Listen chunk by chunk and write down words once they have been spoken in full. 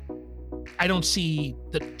I don't see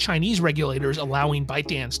the Chinese regulators allowing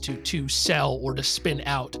ByteDance to sell or to spin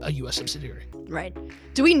out a U.S. subsidiary. Right.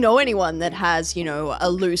 Do we know anyone that has, a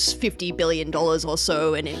loose $50 billion or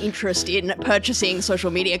so and an interest in purchasing social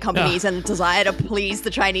media companies and a desire to please the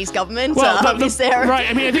Chinese government? Well, is there... Right.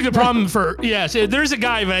 I mean, I think the problem so there's a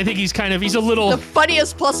guy, but I think he's a little... The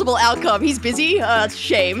funniest possible outcome. He's busy.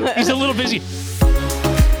 Shame. He's a little busy.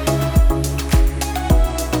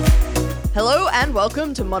 Hello and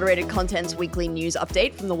welcome to Moderated Content's weekly news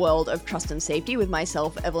update from the world of trust and safety with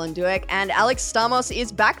myself, Evelyn Dueck, and Alex Stamos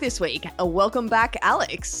is back this week. Welcome back,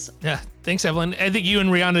 Alex. Yeah, thanks, Evelyn. I think you and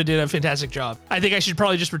Rihanna did a fantastic job. I think I should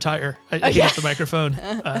probably just retire. I hate the microphone.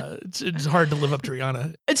 It's hard to live up to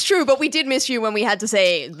Rihanna. It's true, but we did miss you when we had to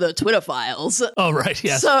say the Twitter files. Oh, right,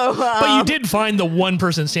 yes. So, but you did find the one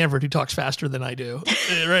person in Stanford who talks faster than I do,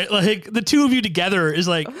 right? Like the two of you together is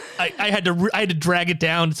like I had to drag it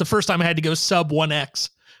down. It's the first time I had to go sub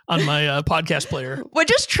 1x on my podcast player. We're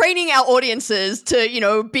just training our audiences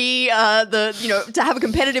to, be to have a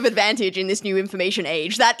competitive advantage in this new information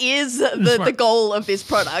age. That is the goal of this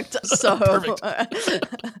product. So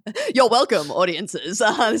you're welcome, audiences.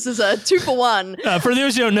 This is a 2-for-1. For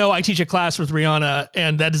those who don't know, I teach a class with Rihanna,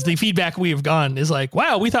 and that is the feedback we have gotten is like,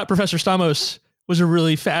 wow, we thought Professor Stamos was a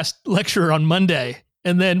really fast lecturer on Monday.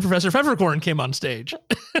 And then Professor Pfefferkorn came on stage.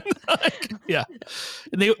 Yeah.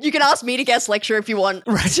 You can ask me to guest lecture if you want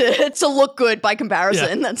to look good by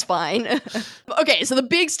comparison. Yeah. That's fine. Okay, so the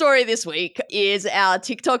big story this week is our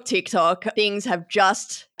TikTok. Things have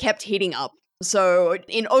just kept heating up. So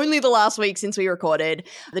in only the last week since we recorded,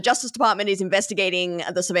 the Justice Department is investigating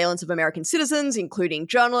the surveillance of American citizens, including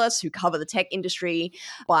journalists who cover the tech industry,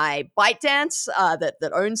 by ByteDance,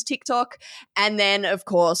 that owns TikTok. And then, of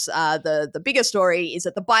course, the bigger story is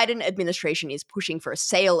that the Biden administration is pushing for a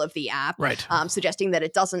sale of the app, suggesting that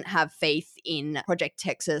it doesn't have faith in Project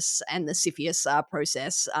Texas and the CFIUS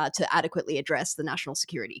process to adequately address the national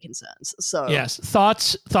security concerns. So yes,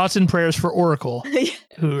 thoughts and prayers for Oracle,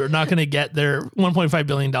 who are not going to get their $1.5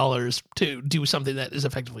 billion to do something that is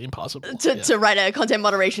effectively impossible. To write a content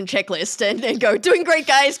moderation checklist and go, doing great,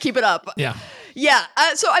 guys, keep it up. Yeah. Yeah.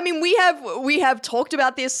 So, I mean, we have talked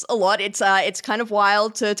about this a lot. It's kind of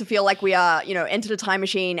wild to feel like we are, entered a time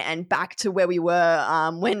machine and back to where we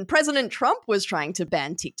were when President Trump was trying to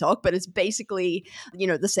ban TikTok. But it's basically,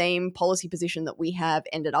 the same policy position that we have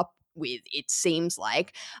ended up with, it seems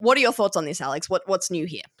like. What are your thoughts on this, Alex? What's new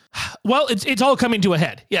here? Well, it's all coming to a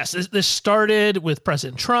head. Yes, this started with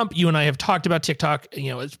President Trump. You and I have talked about TikTok.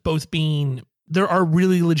 It's both being, there are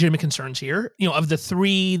really legitimate concerns here. Of the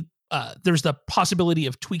three, there's the possibility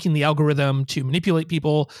of tweaking the algorithm to manipulate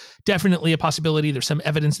people. Definitely a possibility. There's some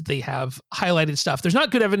evidence that they have highlighted stuff. There's not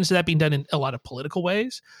good evidence of that being done in a lot of political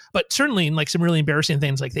ways, but certainly in like some really embarrassing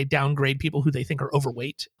things, like they downgrade people who they think are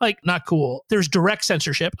overweight. Like, not cool. There's direct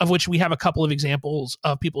censorship, of which we have a couple of examples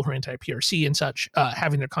of people who are anti-PRC and such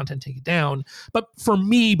having their content taken down. But for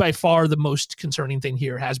me, by far, the most concerning thing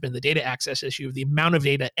here has been the data access issue, the amount of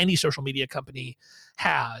data any social media company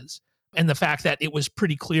has. And the fact that it was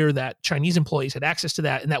pretty clear that Chinese employees had access to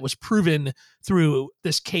that. And that was proven through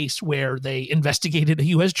this case where they investigated a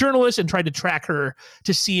U.S. journalist and tried to track her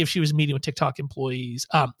to see if she was meeting with TikTok employees,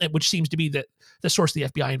 which seems to be the source of the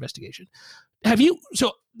FBI investigation.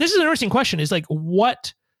 So this is an interesting question, is like,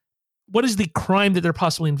 what is the crime that they're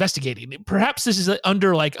possibly investigating? Perhaps this is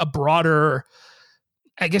under like a broader,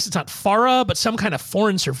 I guess it's not FARA, but some kind of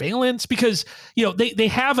foreign surveillance, because, they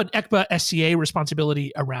have an ECBA SCA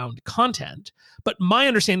responsibility around content. But my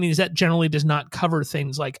understanding is that generally does not cover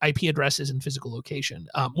things like IP addresses and physical location,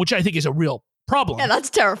 which I think is a real problem. Yeah, that's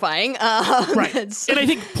terrifying. Right. And I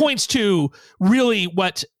think points to really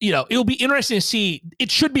what, it'll be interesting to see.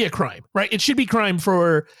 It should be a crime, right? It should be crime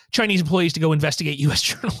for Chinese employees to go investigate U.S.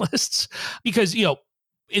 journalists because,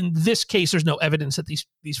 in this case, there's no evidence that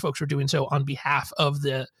these folks are doing so on behalf of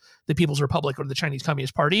the People's Republic or the Chinese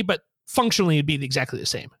Communist Party, but functionally it'd be exactly the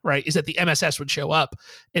same, right? Is that the MSS would show up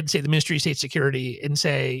and say the Ministry of State Security and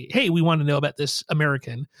say, hey, we want to know about this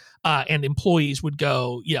American, and employees would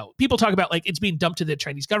go, people talk about like it's being dumped to the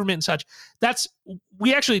Chinese government and such.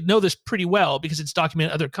 We actually know this pretty well because it's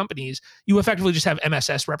documented in other companies. You effectively just have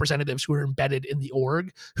MSS representatives who are embedded in the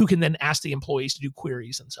org who can then ask the employees to do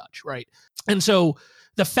queries and such, right? And so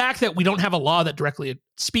the fact that we don't have a law that directly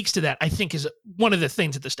speaks to that, I think, is one of the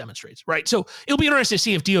things that this demonstrates, right? So it'll be interesting to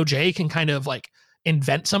see if DOJ can kind of like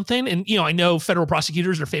invent something. And, I know federal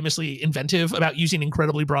prosecutors are famously inventive about using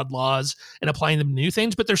incredibly broad laws and applying them to new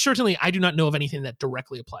things, but there's certainly, I do not know of anything that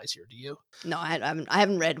directly applies here. Do you? No, I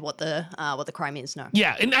haven't read what the crime is. No.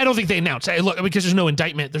 Yeah, and I don't think they announced. Look, because there's no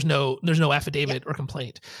indictment, there's no affidavit or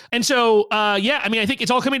complaint, and so I think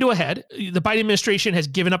it's all coming to a head. The Biden administration has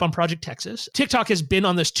given up on Project Texas. TikTok has been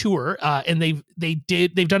on this tour, and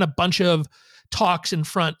they've done a bunch of talks in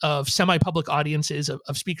front of semi-public audiences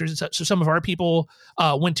of speakers and such. So some of our people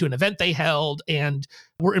went to an event they held and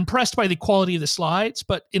were impressed by the quality of the slides.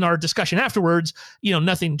 But in our discussion afterwards,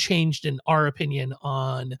 nothing changed in our opinion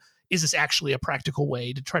on, is this actually a practical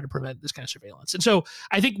way to try to prevent this kind of surveillance? And so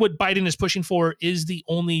I think what Biden is pushing for is the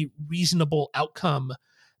only reasonable outcome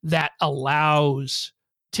that allows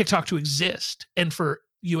TikTok to exist and for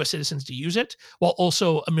U.S. citizens to use it, while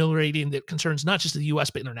also ameliorating the concerns, not just of the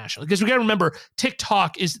U.S., but internationally. Because we got to remember,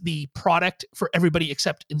 TikTok is the product for everybody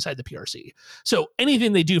except inside the PRC. So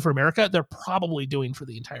anything they do for America, they're probably doing for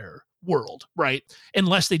the entire world, right?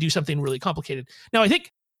 Unless they do something really complicated. Now, I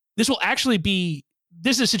think this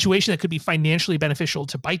is a situation that could be financially beneficial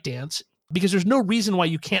to ByteDance, because there's no reason why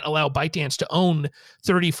you can't allow ByteDance to own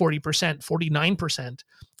 30, 40%, 49%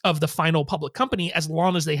 of the final public company, as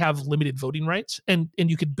long as they have limited voting rights, and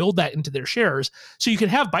you could build that into their shares. So you could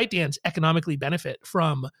have ByteDance economically benefit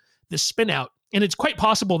from this spin out. And it's quite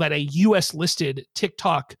possible that a US listed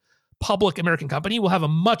TikTok public American company will have a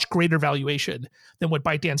much greater valuation than what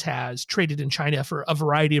ByteDance has traded in China for a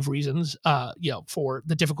variety of reasons, for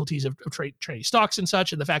the difficulties of trading stocks and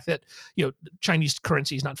such, and the fact that, Chinese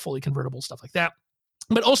currency is not fully convertible, stuff like that.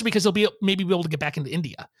 But also because they'll maybe be able to get back into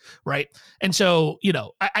India, right? And so,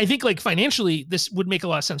 I think like financially, this would make a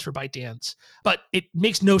lot of sense for ByteDance, but it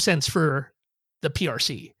makes no sense for the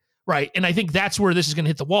PRC, right? And I think that's where this is going to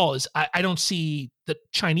hit the wall. Is I don't see the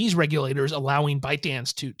Chinese regulators allowing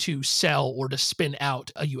ByteDance to sell or to spin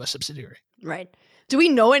out a U.S. subsidiary. Right. Do we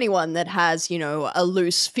know anyone that has, a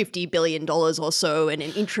loose $50 billion or so and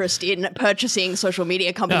an interest in purchasing social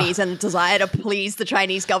media companies and a desire to please the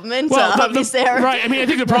Chinese government? Well, is there? Right. I mean, I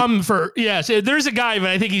think the problem so there's a guy, but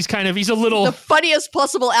I think he's a little... The funniest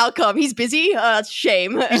possible outcome. He's busy.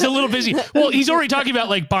 Shame. He's a little busy. Well, he's already talking about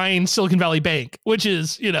like buying Silicon Valley Bank, which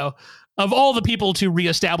is, of all the people to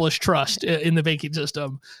reestablish trust in the banking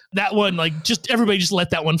system, that one, everybody just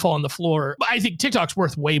let that one fall on the floor. But I think TikTok's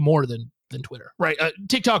worth way more than Twitter, right?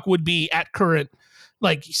 TikTok would be at current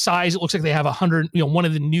size. It looks like they have 100. One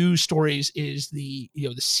of the news stories is the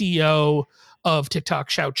CEO of TikTok,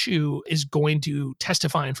 Xiao Chu, is going to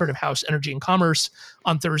testify in front of House Energy and Commerce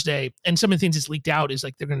on Thursday. And some of the things that's leaked out is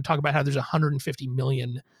they're going to talk about how there's 150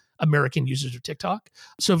 million American users of TikTok.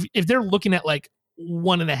 So if they're looking at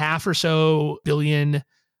 1.5 or so billion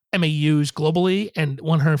MAUs globally and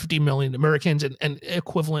 150 million Americans and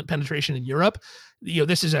equivalent penetration in Europe,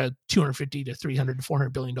 this is a $250 to $300 to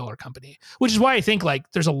 $400 billion company, which is why I think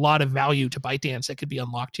there's a lot of value to ByteDance that could be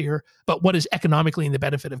unlocked here. But what is economically in the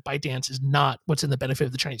benefit of ByteDance is not what's in the benefit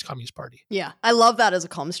of the Chinese Communist Party. Yeah, I love that as a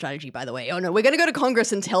comm strategy, by the way. Oh no, we're going to go to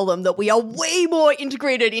Congress and tell them that we are way more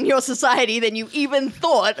integrated in your society than you even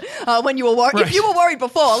thought when you were worried. Right. If you were worried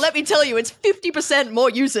before, let me tell you, it's 50%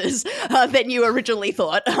 more users than you originally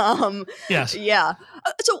thought. Yes. Yeah.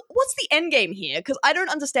 So what's the end game here? Because I don't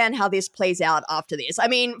understand how this plays out after this. I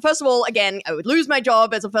mean, first of all, again, I would lose my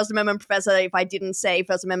job as a First Amendment professor if I didn't say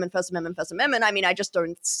First Amendment, First Amendment, First Amendment. I mean, I just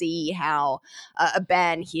don't see how a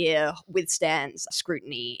ban here withstands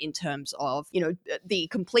scrutiny in terms of, the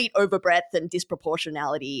complete overbreadth and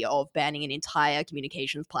disproportionality of banning an entire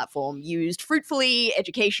communications platform used fruitfully,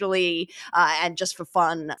 educationally, and just for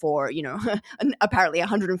fun for, apparently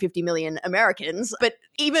 150 million Americans. But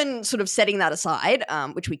even sort of setting that aside,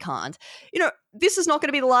 which we can't, this is not going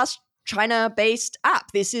to be the last China-based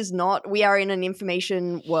app. This is not, we are in an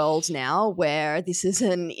information world now where this is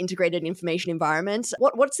an integrated information environment.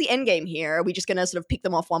 What's the end game here? Are we just going to sort of pick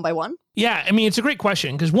them off one by one? Yeah, I mean, it's a great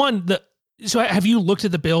question because so have you looked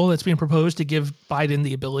at the bill that's being proposed to give Biden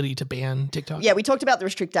the ability to ban TikTok? Yeah, we talked about the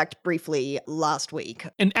Restrict Act briefly last week.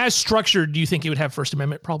 And as structured, do you think it would have First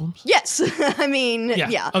Amendment problems? Yes. I mean,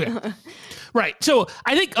 yeah. Okay. Right. So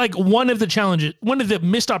I think one of the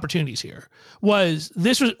missed opportunities here was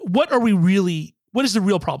what is the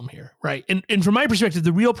real problem here? Right. And from my perspective,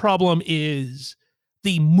 the real problem is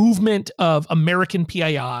the movement of American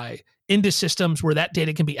PII into systems where that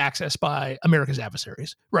data can be accessed by America's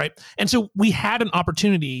adversaries, right? And so we had an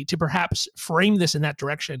opportunity to perhaps frame this in that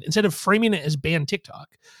direction. Instead of framing it as ban TikTok,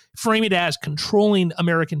 frame it as controlling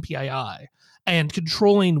American PII and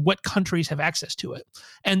controlling what countries have access to it.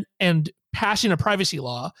 And passing a privacy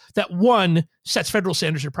law that, one, sets federal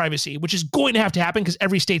standards for privacy, which is going to happen because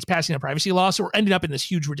every state's passing a privacy law. So we're ending up in this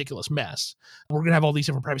huge, ridiculous mess. We're going to have all these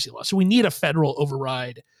different privacy laws. So we need a federal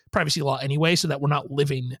override privacy law anyway, so that we're not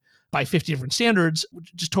living by 50 different standards,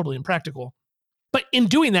 which is just totally impractical. But in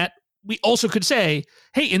doing that, we also could say,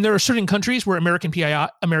 hey, and there are certain countries where American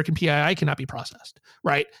PII cannot be processed,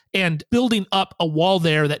 right? And building up a wall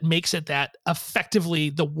there that makes it that effectively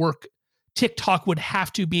the work TikTok would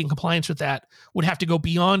have to be in compliance with that, would have to go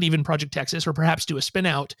beyond even Project Texas or perhaps do a spin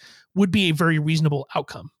out, would be a very reasonable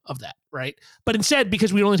outcome of that, right? But instead,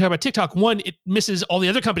 because we only talk about TikTok, one, it misses all the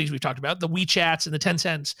other companies we've talked about, the WeChats and the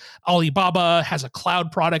Tencents. Alibaba has a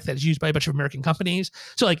cloud product that is used by a bunch of American companies.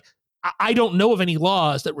 So like, I don't know of any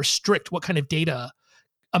laws that restrict what kind of data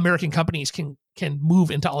American companies can move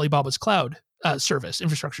into Alibaba's cloud service,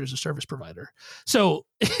 infrastructure as a service provider. So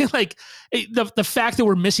like the fact that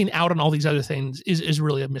we're missing out on all these other things is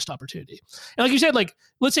really a missed opportunity. And like you said, like,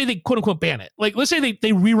 let's say they quote unquote ban it. Like, let's say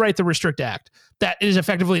they rewrite the Restrict Act that is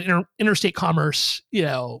effectively an interstate commerce,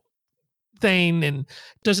 thing and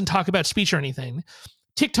doesn't talk about speech or anything.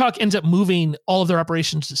 TikTok ends up moving all of their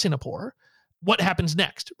operations to Singapore. What happens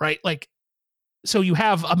next, right? Like, so you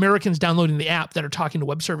have Americans downloading the app that are talking to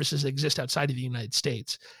web services that exist outside of the United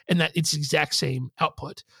States, and that it's the exact same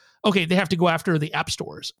output. Okay, they have to go after the app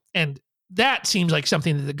stores. And that seems like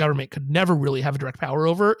something that the government could never really have a direct power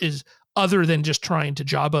over, is other than just trying to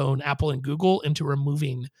jawbone Apple and Google into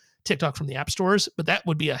removing TikTok from the app stores. But that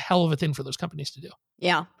would be a hell of a thing for those companies to do.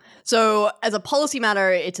 Yeah. So as a policy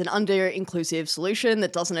matter, it's an under-inclusive solution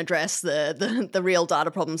that doesn't address the real data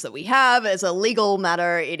problems that we have. As a legal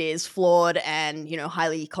matter, it is flawed and,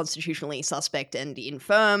 highly constitutionally suspect and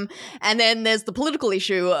infirm. And then there's the political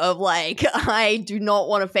issue of like, I do not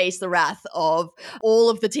want to face the wrath of all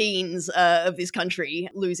of the teens of this country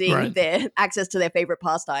losing their access to their favorite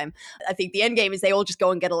pastime. I think the end game is they all just go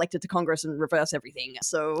and get elected to Congress and reverse everything.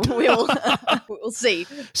 So we'll see.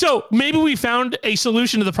 So maybe we found a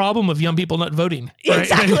solution to the problem of young people not voting. Right?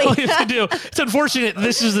 Exactly. All you have to do. It's unfortunate.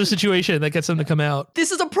 This is the situation that gets them to come out.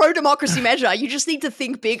 This is a pro-democracy measure. You just need to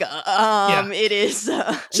think bigger. It is.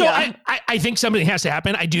 I think something has to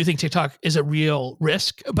happen. I do think TikTok is a real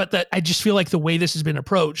risk, but that I just feel like the way this has been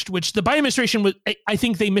approached, which the Biden administration was, I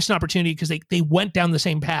think they missed an opportunity because they went down the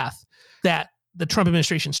same path that the Trump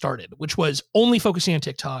administration started, which was only focusing on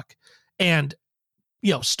TikTok and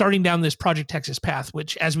starting down this Project Texas path,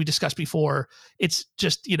 which, as we discussed before, it's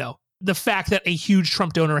just, the fact that a huge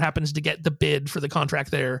Trump donor happens to get the bid for the contract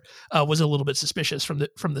there was a little bit suspicious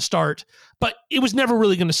from the start, but it was never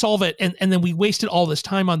really going to solve it. And then we wasted all this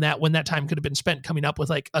time on that when that time could have been spent coming up with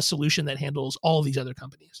like a solution that handles all of these other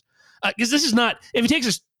companies. Because this is not, if it takes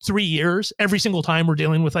us 3 years every single time we're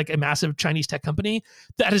dealing with like a massive Chinese tech company,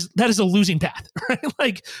 that is a losing path, right?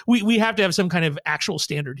 Like we have to have some kind of actual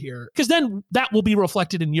standard here, because then that will be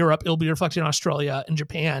reflected in Europe. It'll be reflected in Australia and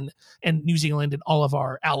Japan and New Zealand and all of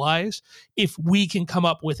our allies if we can come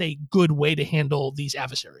up with a good way to handle these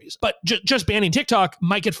adversaries. But just banning TikTok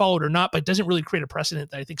might get followed or not, but it doesn't really create a precedent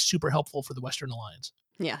that I think is super helpful for the Western alliance.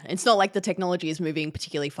 Yeah, it's not like the technology is moving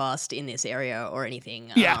particularly fast in this area or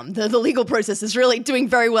anything. Yeah. The legal process is really doing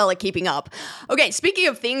very well at keeping up. Okay, speaking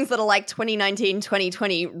of things that are like 2019,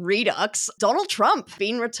 2020 redux, Donald Trump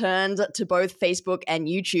being returned to both Facebook and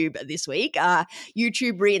YouTube this week.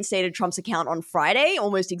 YouTube reinstated Trump's account on Friday,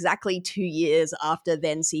 almost exactly 2 years after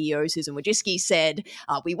then CEO Susan Wojcicki said,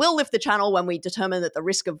 we will lift the channel when we determine that the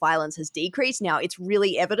risk of violence has decreased. Now, it's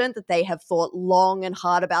really evident that they have thought long and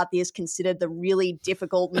hard about this, considered the really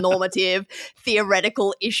difficult normative,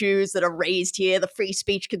 theoretical issues that are raised here, the free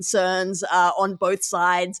speech concerns on both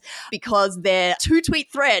sides, because their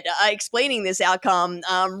 2-tweet thread explaining this outcome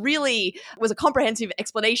really was a comprehensive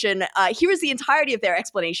explanation. Here is the entirety of their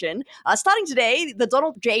explanation. Starting today, the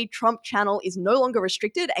Donald J. Trump channel is no longer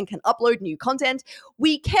restricted and can upload new content.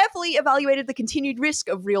 We carefully evaluated the continued risk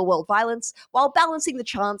of real-world violence while balancing the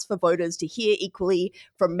chance for voters to hear equally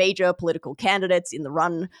from major political candidates in the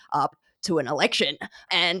run-up to an election.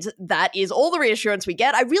 And that is all the reassurance we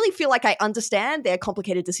get. I really feel like I understand their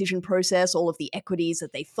complicated decision process, all of the equities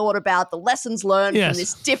that they thought about, the lessons learned from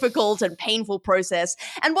this difficult and painful process,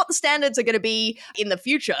 and what the standards are going to be in the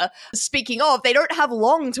future. Speaking of, they don't have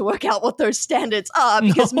long to work out what those standards are,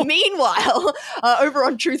 because meanwhile, over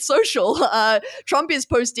on Truth Social, Trump is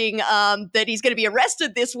posting that he's going to be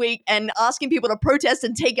arrested this week and asking people to protest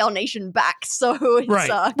and take our nation back. So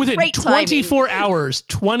it's within great 24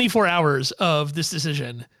 hours of this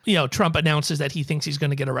decision, Trump announces that he thinks he's going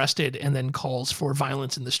to get arrested and then calls for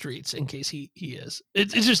violence in the streets in case he is.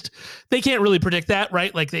 It's just, they can't really predict that,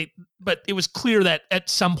 right? Like but it was clear that at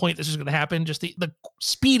some point this was going to happen. Just the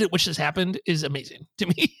speed at which this happened is amazing to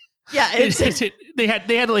me. Yeah, they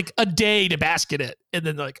had like a day to bask in it, and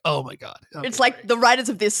then they're like, oh my God. Okay, it's like the writers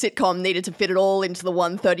of this sitcom needed to fit it all into the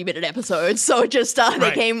one 30-minute episode. So just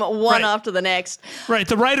they came one after the next. Right.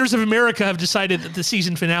 The writers of America have decided that the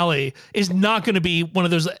season finale is not going to be one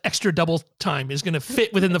of those extra double time, is going to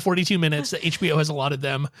fit within the 42 minutes that HBO has allotted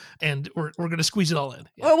them, and we're going to squeeze it all in.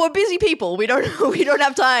 Yeah. Well, we're busy people. We don't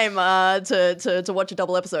have time to watch a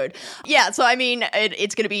double episode. Yeah, so I mean,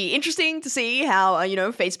 it's going to be interesting to see how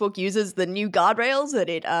Facebook uses the new guardrails that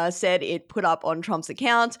it said it put up on Trump's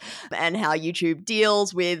account, and how YouTube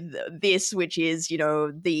deals with this, which is,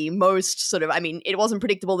 the most sort of, I mean, it wasn't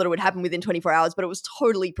predictable that it would happen within 24 hours, but it was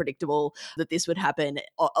totally predictable that this would happen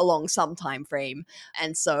along some time frame.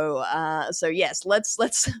 And so yes, let's,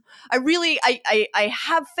 I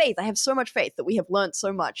have faith. I have so much faith that we have learned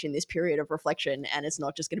so much in this period of reflection, and it's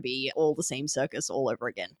not just going to be all the same circus all over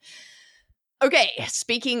again. Okay,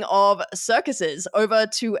 speaking of circuses, over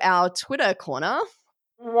to our Twitter corner.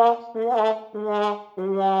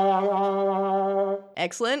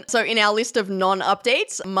 Excellent. So in our list of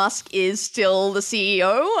non-updates, Musk is still the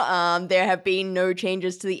CEO. There have been no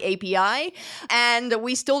changes to the API, and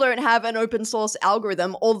we still don't have an open source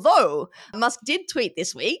algorithm, although Musk did tweet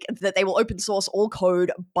this week that they will open source all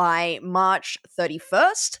code by March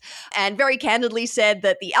 31st, and very candidly said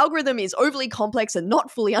that the algorithm is overly complex and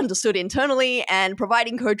not fully understood internally, and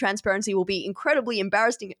providing code transparency will be incredibly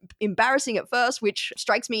embarrassing at first, which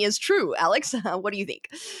strikes me as true. Alex, what do you think?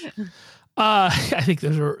 I think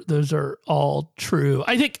those are all true.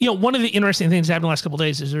 I think, one of the interesting things that happened the last couple of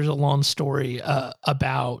days is there's a long story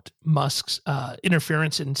about Musk's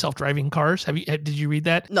interference in self-driving cars. Did you read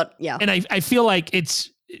that? Yeah. And I feel like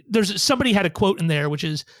somebody had a quote in there, which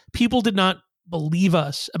is, people did not believe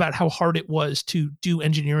us about how hard it was to do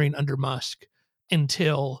engineering under Musk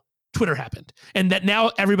until Twitter happened. And that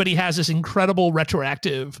now everybody has this incredible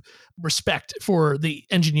retroactive respect for the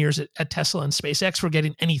engineers at Tesla and SpaceX for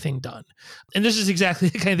getting anything done. And this is exactly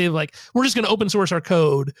the kind of thing, like, we're just going to open source our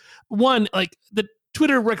code. One, like, the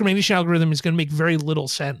Twitter recommendation algorithm is going to make very little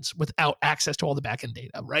sense without access to all the backend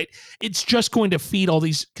data, right? It's just going to feed all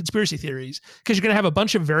these conspiracy theories, because you're going to have a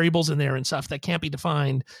bunch of variables in there and stuff that can't be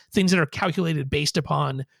defined, things that are calculated based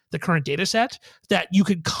upon the current data set, that you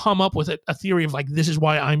could come up with a theory of, like, this is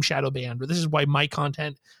why I'm shadow banned, or this is why my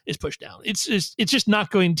content is pushed down. It's just not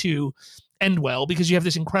going to end well, because you have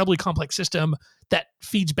this incredibly complex system that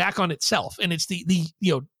feeds back on itself. And it's the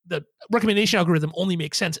recommendation algorithm only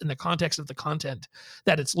makes sense in the context of the content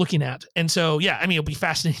that it's looking at. And so, yeah, I mean, it'll be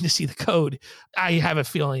fascinating to see the code. I have a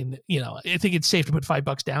feeling, I think it's safe to put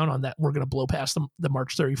 $5 down on that. We're going to blow past the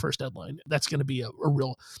March 31st deadline. That's going to be a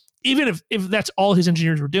real, even if that's all his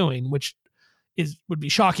engineers were doing, which would be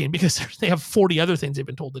shocking, because they have 40 other things they've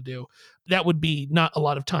been told to do. That would be not a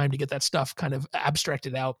lot of time to get that stuff kind of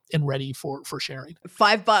abstracted out and ready for sharing.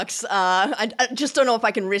 $5. I just don't know if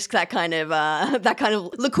I can risk that kind of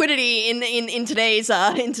liquidity in today's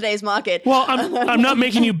market. Well, I'm not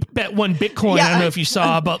making you bet one Bitcoin. Yeah. I don't know if you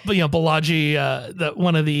saw, but Balaji,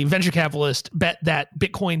 one of the venture capitalists, bet that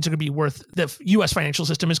Bitcoins are going to be worth, the U.S. financial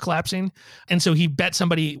system is collapsing, and so he bet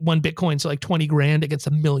somebody one Bitcoin, so like $20,000 against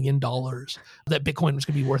 $1 million, that Bitcoin was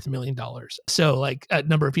going to be worth $1 million. So like a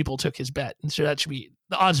number of people took his bet, and so that should be,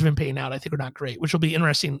 the odds of him paying out, I think, are not great, which will be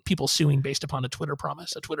interesting. People suing based upon a Twitter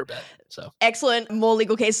promise, a Twitter bet. So excellent. More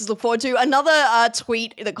legal cases to look forward to. Another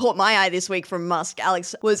tweet that caught my eye this week from Musk,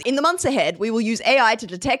 Alex, was, in the months ahead, we will use AI to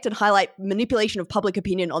detect and highlight manipulation of public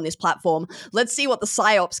opinion on this platform. Let's see what the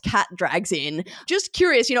PsyOps cat drags in. Just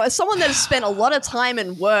curious, as someone that has spent a lot of time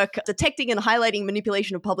and work detecting and highlighting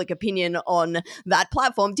manipulation of public opinion on that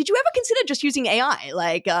platform, did you ever consider just using AI?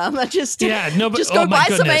 Like, just go buy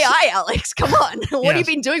some AI, Alex. Come on. What have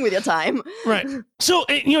you been doing with your time? Right. So,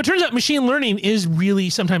 it turns out machine learning is really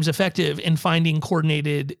sometimes effective in finding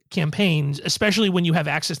coordinated campaigns, especially when you have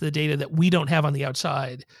access to the data that we don't have on the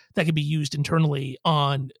outside that can be used internally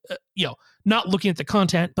on, not looking at the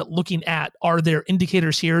content, but looking at, are there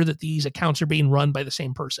indicators here that these accounts are being run by the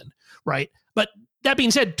same person, right? But that being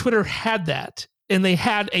said, Twitter had that. And they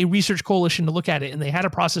had a research coalition to look at it, and they had a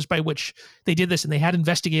process by which they did this, and they had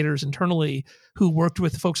investigators internally who worked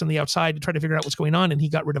with folks on the outside to try to figure out what's going on, and he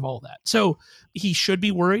got rid of all of that. So he should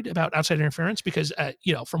be worried about outside interference, because,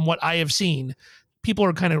 from what I have seen, people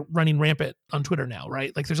are kind of running rampant on Twitter now,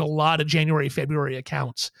 right? Like, there's a lot of January, February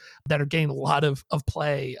accounts that are getting a lot of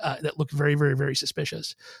play that look very, very, very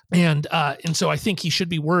suspicious. And so I think he should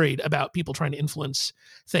be worried about people trying to influence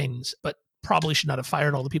things. But probably should not have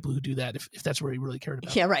fired all the people who do that if that's where he really cared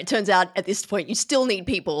about. Yeah, right. Turns out at this point, you still need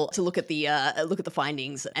people to look at the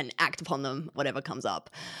findings and act upon them, whatever comes up.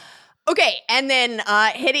 Okay, and then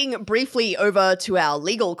heading briefly over to our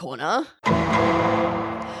legal corner.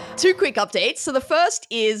 Two quick updates. So the first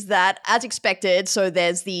is that, as expected, so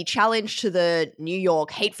there's the challenge to the New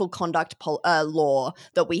York hateful conduct law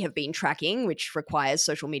that we have been tracking, which requires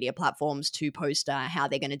social media platforms to post how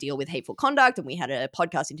they're going to deal with hateful conduct. And we had a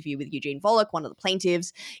podcast interview with Eugene Volokh, one of the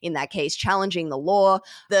plaintiffs in that case, challenging the law.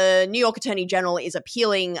 The New York Attorney General is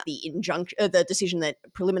appealing the decision that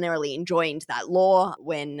preliminarily enjoined that law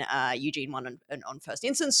when Eugene won on first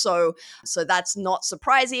instance. So that's not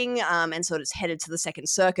surprising, and so it's headed to the Second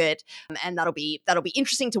Circuit. And that'll be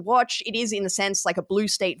interesting to watch. It is, in a sense, like a blue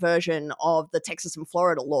state version of the Texas and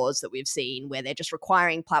Florida laws that we've seen, where they're just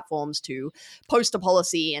requiring platforms to post a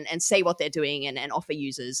policy and say what they're doing and offer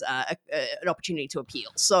users an opportunity to appeal.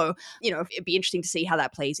 So, it'd be interesting to see how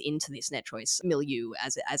that plays into this net choice milieu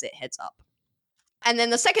as it heads up. And then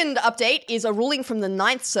the second update is a ruling from the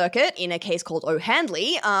Ninth Circuit in a case called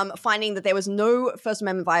O'Handley, finding that there was no First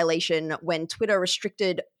Amendment violation when Twitter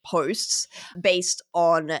restricted posts based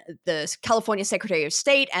on the California Secretary of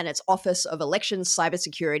State and its Office of Elections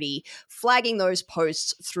Cybersecurity, flagging those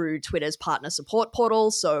posts through Twitter's partner support portal.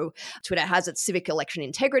 So Twitter has its civic election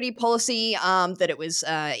integrity policy that it was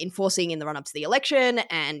enforcing in the run-up to the election,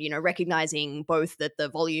 and recognizing both that the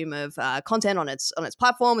volume of content on its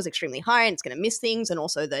platform is extremely high and it's going to miss things, and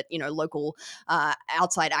also that local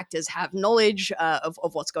outside actors have knowledge of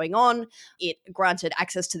what's going on. It granted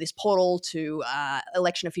access to this portal to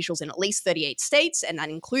election officials in at least 38 states, and that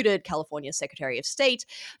included California's Secretary of State.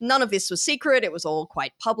 None of this was secret. It was all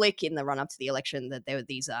quite public in the run-up to the election that there were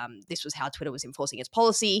these, this was how Twitter was enforcing its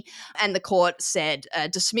policy. And the court said,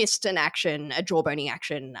 dismissed a jawboning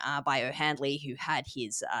action by O'Handley, who had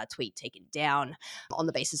his tweet taken down on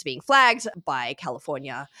the basis of being flagged by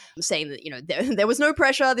California, saying that, there was no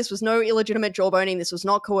pressure. This was no illegitimate jawboning. This was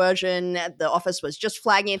not coercion. The office was just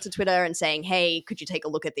flagging it to Twitter and saying, hey, could you take a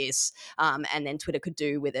look at this? And then Twitter could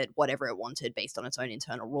do with it whatever it wanted based on its own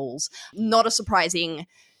internal rules. Not a surprising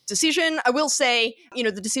decision. I will say,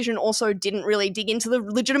 the decision also didn't really dig into the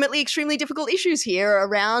legitimately extremely difficult issues here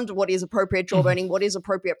around what is appropriate jawboning, what is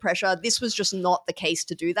appropriate pressure. This was just not the case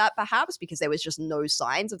to do that, perhaps, because there was just no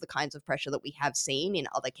signs of the kinds of pressure that we have seen in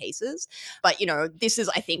other cases. But, this is,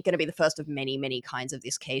 I think, going to be the first of many, many kinds of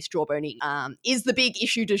this case. Jawboning is the big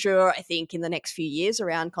issue du jour, I think, in the next few years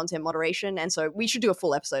around content moderation. And so we should do a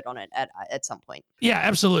full episode on it at some point. Yeah,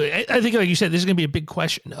 absolutely. I think, like you said, this is going to be a big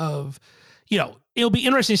question of, it'll be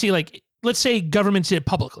interesting to see, like, let's say governments did it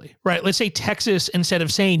publicly, right? Let's say Texas, instead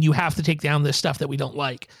of saying you have to take down this stuff that we don't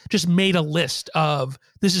like, just made a list of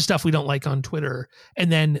this is stuff we don't like on Twitter.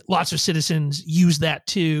 And then lots of citizens use that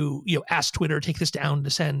to, ask Twitter, take this down, to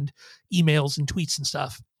send emails and tweets and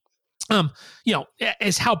stuff.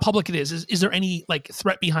 As how public it is there any like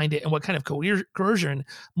threat behind it, and what kind of coercion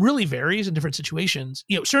really varies in different situations.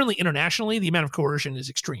 Certainly internationally, the amount of coercion is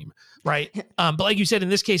extreme, right? But like you said, in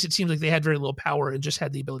this case, it seems like they had very little power and just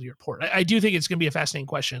had the ability to report. I do think it's going to be a fascinating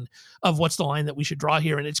question of what's the line that we should draw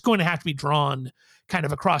here. And it's going to have to be drawn kind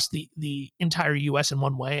of across the entire US in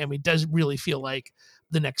one way. I mean, it does really feel like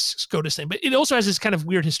the next SCOTUS thing, but it also has this kind of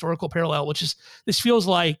weird historical parallel, which is this feels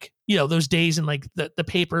like, those days in like the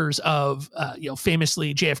papers of,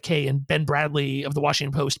 famously JFK and Ben Bradley of the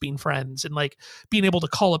Washington Post being friends, and like being able to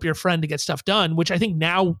call up your friend to get stuff done, which I think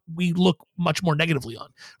now we look much more negatively on,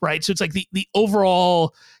 right? So it's like the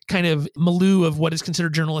overall kind of milieu of what is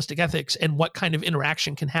considered journalistic ethics and what kind of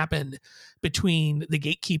interaction can happen between the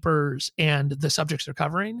gatekeepers and the subjects they're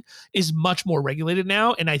covering is much more regulated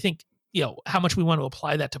now. And I think, how much we want to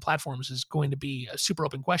apply that to platforms is going to be a super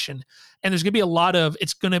open question. And there's going to be a lot of,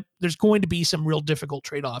 there's going to be some real difficult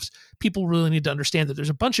trade-offs. People really need to understand that there's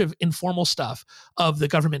a bunch of informal stuff of the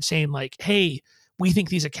government saying like, hey, we think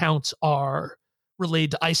these accounts are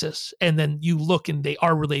related to ISIS. And then you look and they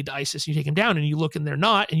are related to ISIS, and you take them down, and you look and they're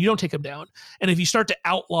not, and you don't take them down. And if you start to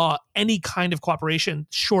outlaw any kind of cooperation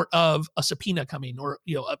short of a subpoena coming or,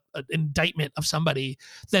 an indictment of somebody,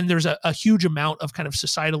 then there's a huge amount of kind of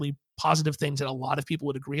societally positive things that a lot of people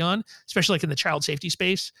would agree on, especially like in the child safety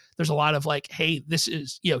space. There's a lot of like, hey, this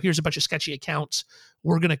is, here's a bunch of sketchy accounts.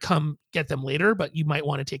 we're going to come get them later, but you might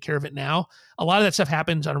want to take care of it now. A lot of that stuff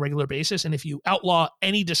happens on a regular basis. And if you outlaw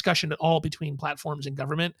any discussion at all between platforms and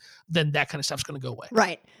government, then that kind of stuff's going to go away.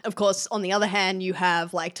 Right. Of course, on the other hand, you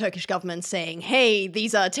have like Turkish government saying, hey,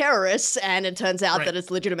 these are terrorists. And it turns out that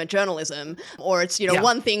it's legitimate journalism. Or it's,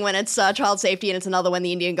 one thing when it's child safety and it's another when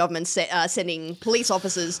the Indian government's sending police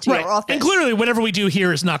officers to your office. And clearly whatever we do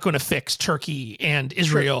here is not going to fix Turkey and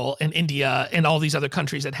Israel and India and all these other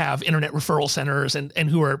countries that have internet referral centers and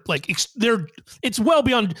who are like, it's well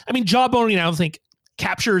beyond, I mean, jawboning, I don't think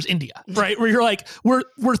captures India, right? Where you're like,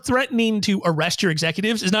 we're threatening to arrest your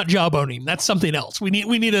executives is not jawboning. That's something else. We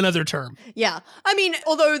need another term. Yeah. I mean,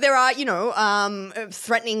 although there are,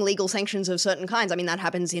 threatening legal sanctions of certain kinds. I mean, that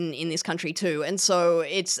happens in this country too. And so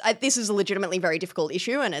this is a legitimately very difficult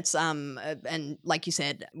issue. And it's, and like you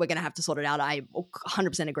said, we're going to have to sort it out. I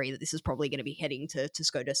 100% agree that this is probably going to be heading to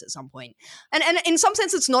SCOTUS at some point. And in some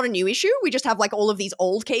sense, it's not a new issue. We just have like all of these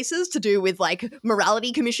old cases to do with like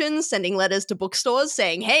morality commissions sending letters to bookstores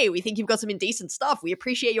saying, hey, we think you've got some indecent stuff. We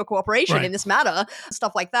appreciate your cooperation in this matter,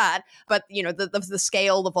 stuff like that. But, the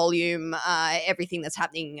scale, the volume, everything that's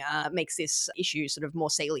happening makes this issue sort of more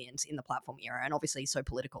salient in the platform era and obviously so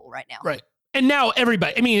political right now. Right. And now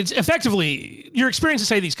everybody, I mean, it's effectively your experience to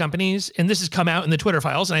say these companies, and this has come out in the Twitter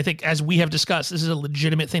files, and I think as we have discussed, this is a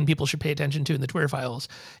legitimate thing people should pay attention to in the Twitter files,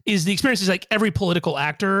 is the experience is like every political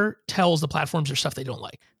actor tells the platforms there's stuff they don't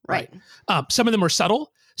like. Right. Some of them are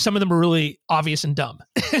subtle. Some of them are really obvious and dumb.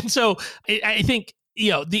 And so I think,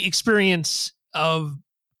 the experience of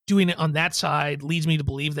doing it on that side leads me to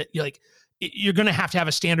believe that you're going to have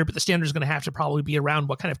a standard, but the standard is going to have to probably be around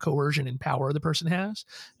what kind of coercion and power the person has.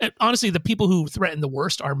 And honestly, the people who threaten the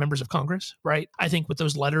worst are members of Congress, right? I think with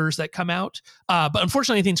those letters that come out. But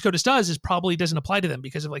unfortunately, I think SCOTUS does is probably doesn't apply to them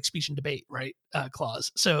because of like speech and debate, right?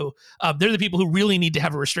 Clause. So they're the people who really need to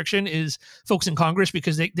have a restriction is folks in Congress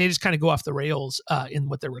because they just kind of go off the rails in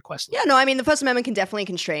what they're requesting. Yeah, no, I mean, the First Amendment can definitely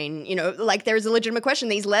constrain, like there is a legitimate question.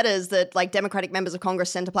 These letters that like Democratic members of Congress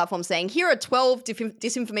send to platforms saying, here are 12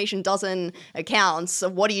 disinformation dozen accounts.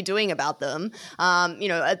 What are you doing about them?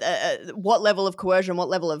 What level of coercion, what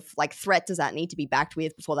level of like threat does that need to be backed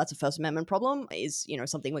with before that's a First Amendment problem is,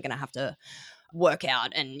 something we're going to have to work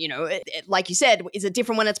out. And, like you said, is it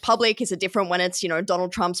different when it's public? Is it different when it's,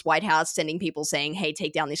 Donald Trump's White House sending people saying, hey,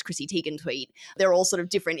 take down this Chrissy Teigen tweet? They're all sort of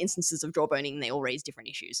different instances of jawboning and they all raise different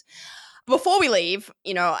issues. Before we leave,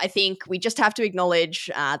 I think we just have to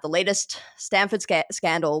acknowledge the latest Stanford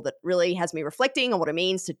scandal that really has me reflecting on what it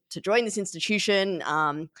means to join this institution.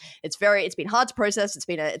 It's been hard to process.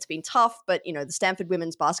 It's been tough, but the Stanford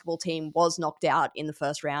women's basketball team was knocked out in the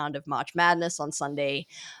first round of March Madness on Sunday,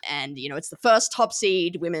 and it's the first top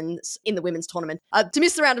seed in the women's tournament to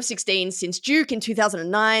miss the round of 16 since Duke in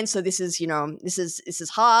 2009. So this is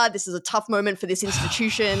hard. This is a tough moment for this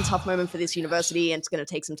institution, tough moment for this university, and it's going to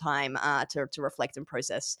take some time to reflect and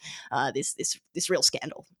process this real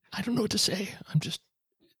scandal. I don't know what to say. I'm just,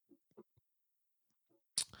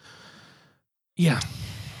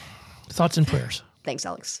 thoughts and prayers. Thanks,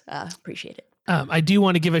 Alex. Appreciate it. I do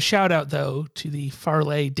want to give a shout out though to the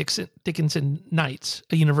Farley Dickinson Knights,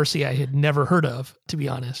 a university I had never heard of, to be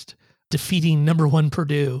honest, defeating number 1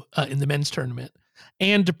 Purdue in the men's tournament,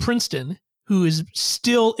 and to Princeton, who is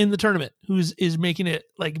still in the tournament, is making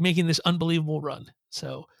this unbelievable run.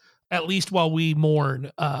 So at least while we mourn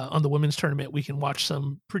on the women's tournament, we can watch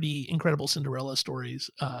some pretty incredible Cinderella stories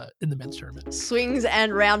in the men's tournament. Swings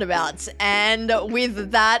and roundabouts. And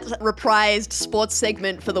with that reprised sports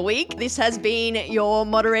segment for the week, this has been your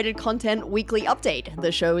Moderated Content Weekly Update. The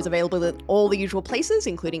show is available at all the usual places,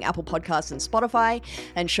 including Apple Podcasts and Spotify,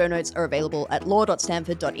 and show notes are available at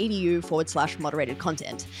law.stanford.edu/moderated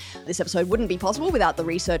content. This episode wouldn't be possible without the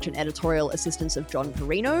research and editorial assistance of John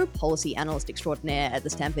Perino, policy analyst extraordinaire at the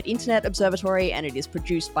Stanford Internet Observatory, and it is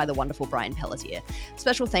produced by the wonderful Brian Pelletier.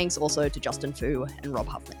 Special thanks also to Justin Fu and Rob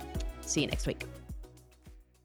Huffman. See you next week.